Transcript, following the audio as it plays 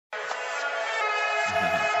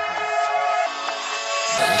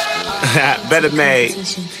Better made.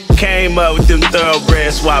 Came up with them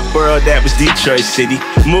thoroughbred swap world, that was Detroit City.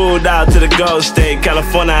 Moved out to the Gold State,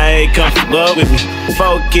 California, I ain't come from up with me.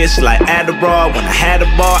 Focused like Adderall, when I had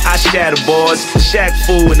a ball, I shatter boards. Shaq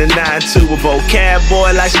Fu in the 9-2, a vocab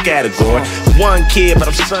boy like Scattergory. One kid, but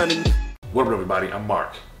I'm sunning. What up, everybody? I'm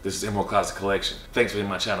Mark. This is Emerald Classic Collection. Thanks for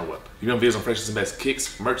hitting my channel up. If you want videos on freshest and best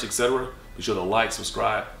kicks, merch, etc., be sure to like,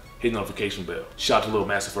 subscribe, hit the notification bell. Shout out to Little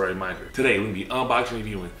Master for a reminder. Today, we're going to be unboxing and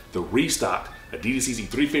reviewing the restocked Adidas Yeezy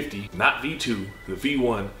 350, not V2, the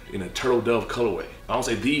V1 in a turtle dove colorway. I don't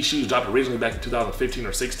say these shoes dropped originally back in 2015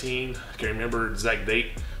 or 16. I can't remember the exact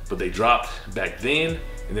date, but they dropped back then,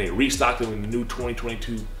 and they restocked them in the new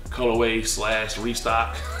 2022 colorway /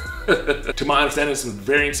 restock. To my understanding, there's some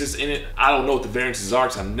variances in it. I don't know what the variances are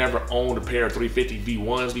because I've never owned a pair of 350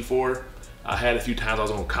 V1s before. I had a few times I was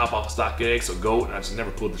on cop off StockX or GOAT, and I just never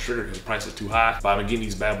pulled the trigger because the price was too high. But I've been getting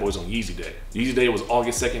these bad boys on Yeezy Day. Yeezy Day was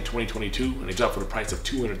August 2nd, 2022, and they dropped for the price of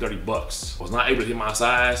 230 bucks. I was not able to hit my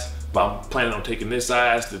size, but I'm planning on taking this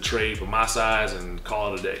size to trade for my size and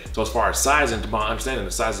call it a day. So as far as sizing, to my understanding,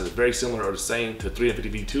 the sizes are very similar or the same to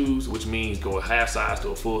 350 V2s, which means go a half size to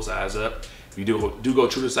a full size up. If you do go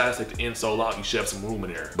true to size, take the insole out, you should have some room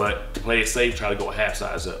in there. But to play it safe, try to go a half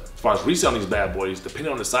size up. As far as reselling these bad boys,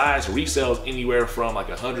 depending on the size, resales anywhere from like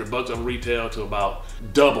 100 bucks over retail to about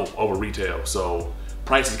double over retail. So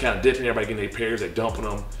prices kind of dipping, everybody getting their pairs, they dumping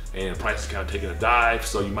them, and prices kind of taking a dive.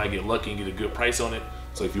 So you might get lucky and get a good price on it.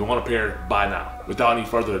 So if you want a pair, buy now. Without any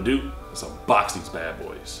further ado, let's unbox these bad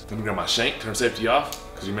boys. Let me grab my shank, turn safety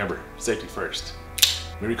off, because remember, safety first.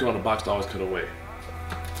 Remember, you come on the box to always cut away.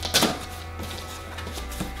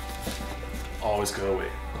 Always cut away.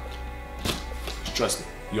 Just trust me,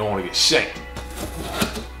 you don't want to get shanked.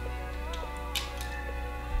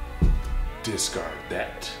 Discard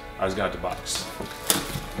that. I just got the box.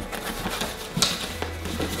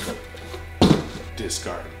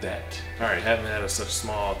 Discard that. Alright, haven't had such a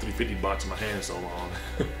small 350 box in my hand in so long.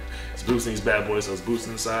 It's boosting these bad boys, so it's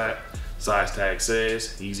boosting inside. Size tag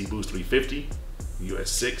says Yeezy Boost 350,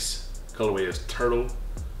 US 6. Colorway is Turtle,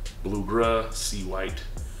 Blue Grah, Sea White.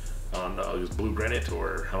 I don't know, it's blue granite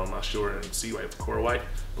or I'm not sure, and sea white with core white.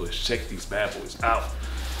 But let's check these bad boys out.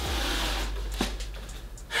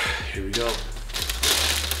 Here we go.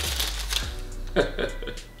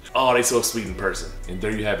 Oh, they so sweet in person. And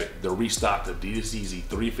there you have it, the restocked Adidas Yeezy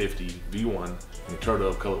 350 V1 in the turtle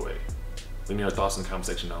dove colorway. Let me know your thoughts in the comment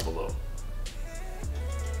section down below.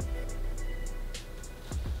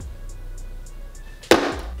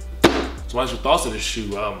 So what's your thoughts of this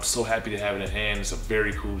shoe? I'm so happy to have it in hand. It's a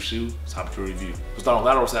very cool shoe. It's happy to review. So start on the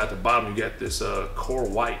lateral side at the bottom, you got this core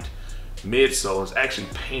white midsole. It's actually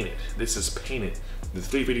painted. This is painted. The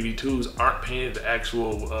 350 V2s aren't painted. The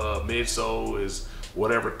actual midsole is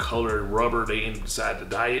whatever color rubber they decide to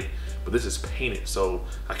dye it, but this is painted. So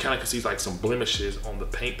I kind of can see like some blemishes on the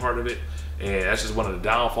paint part of it, and that's just one of the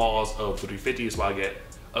downfalls of the 350. That's why I get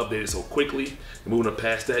updated so quickly. And moving up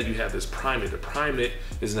past that, you have this Prime Knit. The Prime Knit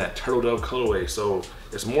is in that turtle dove colorway, so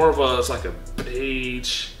it's more of a, it's like a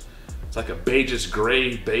beige, it's like a beigeish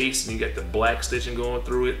gray base, and you got the black stitching going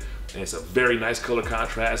through it, and it's a very nice color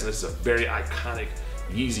contrast, and it's a very iconic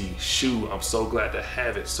Yeezy shoe. I'm so glad to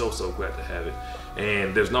have it, so glad to have it.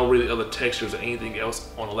 And there's no really other textures or anything else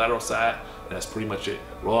on the lateral side, and that's pretty much it.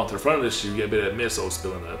 Roll onto the front of this shoe, you get a bit of that midsole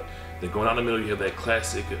spilling up. Then going down the middle, you have that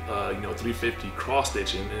classic, 350 cross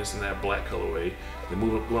stitching, and it's in that black colorway. Then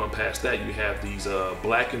going past that, you have these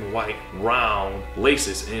black and white round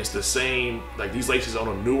laces, and it's the same, like these laces on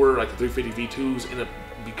a newer, like the 350 V2s, end up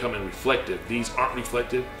becoming reflective. These aren't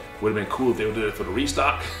reflective. Would have been cool if they would do it for the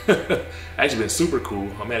restock. Actually been super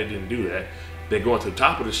cool. I'm mad it didn't do that. Then going to the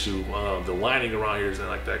top of the shoe, the lining around here is in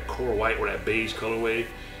like that core white or that beige colorway.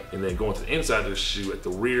 And then going to the inside of the shoe at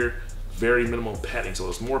the rear, very minimal padding. So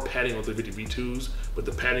there's more padding on the 350 V2s, but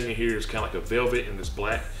the padding in here is kind of like a velvet and it's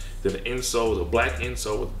black. Then the insole is a black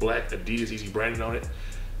insole with black Adidas Yeezy branding on it.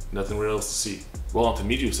 Nothing real else to see. Roll on to the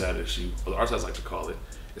medial side of the shoe, or the arch side I like to call it.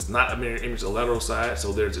 It's not a mirror image of the lateral side,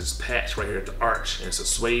 so there's this patch right here at the arch, and it's a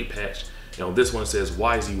suede patch. And on this one it says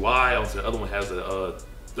YZY, on the other one has the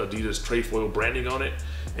Adidas Trefoil branding on it,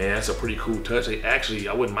 and that's a pretty cool touch. They actually,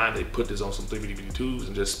 I wouldn't mind if they put this on some 350 V2s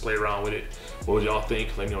and just play around with it. What would y'all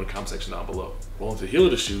think? Let me know in the comment section down below. Rolling to the heel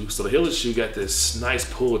of the shoe. So the heel of the shoe got this nice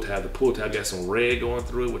pull tab. The pull tab got some red going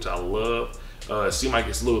through it, which I love. It seems like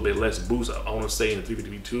it's a little bit less boost. I want to say in the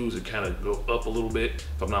 350 V2s it kind of go up a little bit.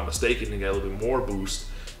 If I'm not mistaken, it got a little bit more boost.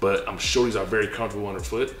 but I'm sure these are very comfortable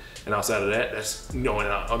underfoot. And outside of that, that's, you know, and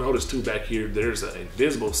I'll notice too back here, there's an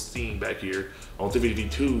invisible seam back here. On 350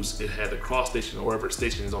 V2s, it had the cross station, or wherever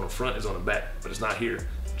station is on the front is on the back, but it's not here,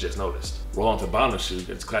 just noticed. Roll on to the bottom of the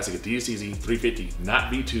shoe, it's classic Adidas Yeezy 350,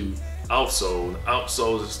 not V2, outsole. The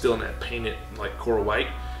outsole is still in that painted like coral white.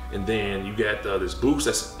 And then you got this boost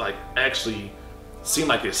that's like actually seemed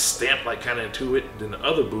like it's stamped like kind of into it. Then the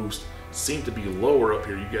other boost seemed to be lower up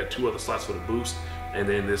here. You got 2 other slots for the boost. And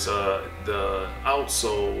then this, the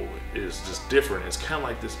outsole is just different. It's kind of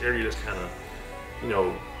like this area that's kind of, you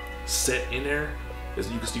know, set in there. As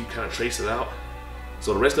you can see, you kind of trace it out.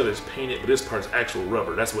 So the rest of it is painted, but this part is actual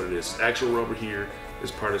rubber. That's what it is. It's actual rubber here.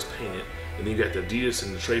 This part is painted. And then you got the Adidas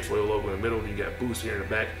and the Trefoil logo in the middle. You got boost here in the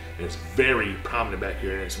back, and it's very prominent back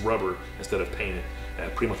here, and it's rubber instead of painted. And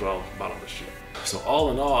pretty much all the bottom of the shoe. So all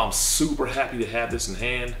in all, I'm super happy to have this in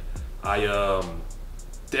hand. I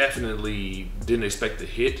definitely didn't expect to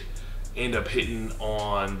hit. End up hitting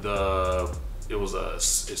on the, it was a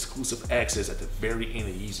exclusive access at the very end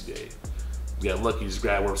of Yeezy Day. Got lucky to just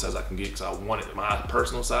grab whatever size I can get because I wanted my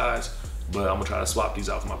personal size, but I'm gonna try to swap these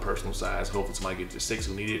out for my personal size. Hopefully somebody gets the 6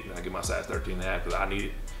 who need it, and I get my size 13.5 because I need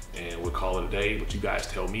it, and we'll call it a day. But you guys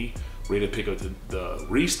tell me, ready to pick up the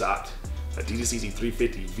restocked Adidas Yeezy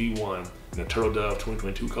 350 V1 in the Turtle Dove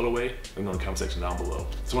 2022 colorway. Let me know in the comment section down below.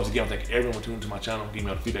 So once again, I thank everyone for tuning into my channel, giving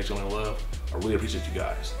me all the feedback, showing me love. I really appreciate you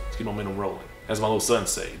guys. Let's keep momentum rolling. As my little son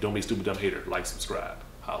say, don't be a stupid dumb hater. Like, subscribe,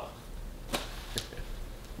 holla.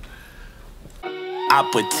 I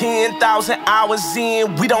put 10,000 hours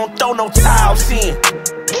in, we don't throw no towels in.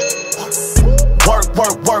 Work,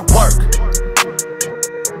 work, work, work.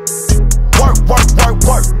 Work, work, work,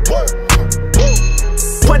 work.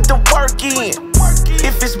 Put the work in.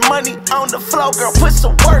 If it's money on the floor, girl, put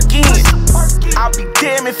some work in. I'll be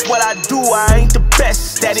damned if what I do, I ain't the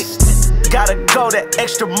best at it. Gotta go that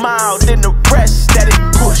extra mile, then the rest at it.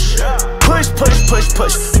 Push, push, push, push,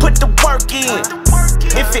 push. Put the work in.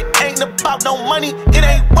 If it ain't about no money, it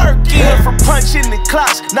ain't working. From punching the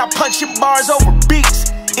clocks, not punching bars over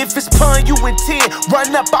beats. If it's pun you in 10,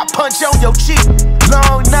 run up, I punch on your cheek.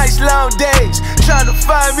 Long nights, long days, trying to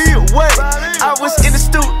find me a way. I was in the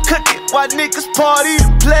stoop cooking while niggas party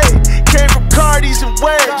and play. Came from Cardis and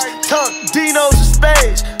waves, Tunk, Dinos and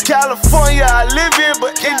Spades. California I live in,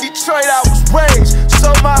 but in Detroit I was raised.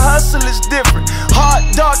 So my hustle is different, hard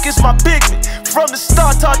dark is my pigment. From the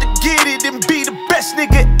start, hard to get it and be the best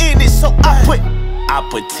nigga in it. So I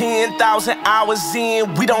put 10,000 hours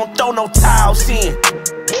in, we don't throw no towels in.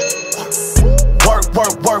 Work,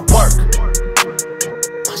 work, work, work.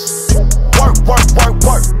 Work, work, work,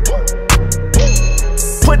 work.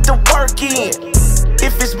 Put the work in.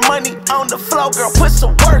 If it's money on the floor, girl, put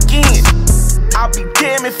some work in. I'll be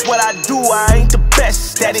damned if what I do, I ain't the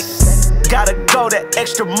best at it. Gotta go that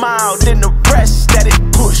extra mile, then the rest at it.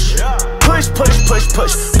 Push, push, push, push,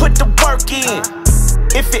 push. Put the work in.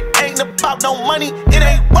 If it ain't about no money, it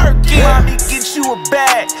ain't working. Mommy, get you a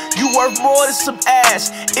bag, you worth more than some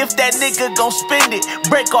ass. If that nigga gon' spend it,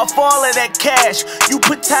 break off all of that cash. You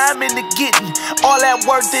put time into getting all that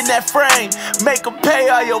work in that frame. Make them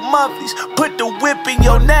pay all your monthlies, put the whip in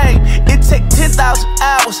your name. It take 10,000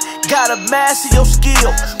 hours, gotta master your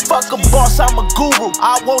skill. Fuck a boss, I'm a guru,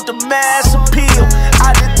 I want the mass appeal.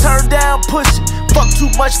 I done turn down pussy, fuck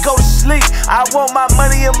too much, go to sleep. I want my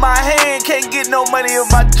money in my hand, can't get no money in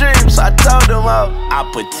my dreams. I told them I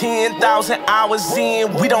put 10,000 hours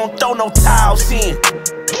in, we don't throw no towels in.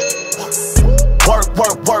 Work,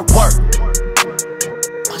 work, work, work.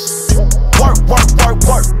 Work, work, work,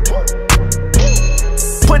 work.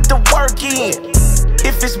 Put the work in.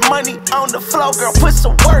 If it's money on the floor, girl, put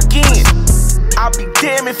some work in. I'll be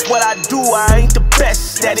damned if what I do, I ain't the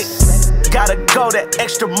best at it. Gotta go that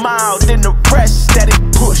extra mile, then the rest at it.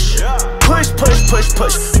 Push, push, push, push,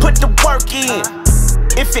 push. Put the work in.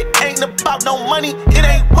 If it ain't about no money, it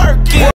ain't working.